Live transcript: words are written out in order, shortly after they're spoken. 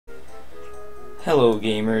Hello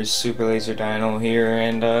gamers, Super Laser Dino here,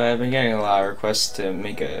 and I've been getting a lot of requests to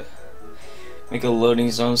make a loading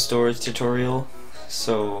zone storage tutorial,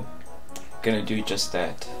 so I'm gonna do just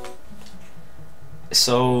that.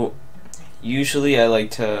 So usually I like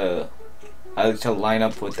to line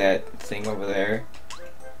up with that thing over there,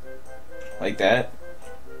 like that,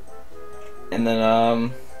 and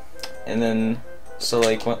then so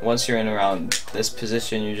like once you're in around this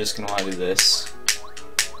position, you're just gonna want to do this.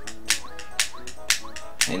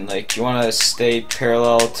 And like you want to stay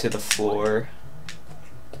parallel to the floor,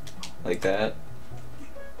 like that.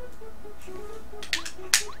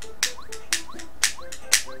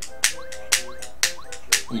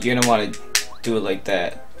 You're gonna want to do it like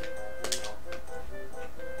that.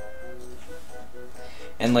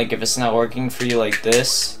 And like if it's not working for you like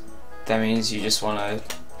this, that means you just want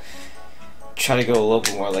to try to go a little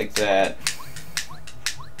bit more like that.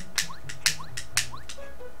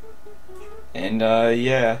 And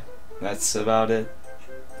yeah, that's about it.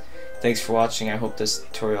 Thanks for watching. I hope this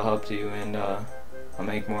tutorial helped you, and I'll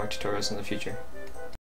make more tutorials in the future.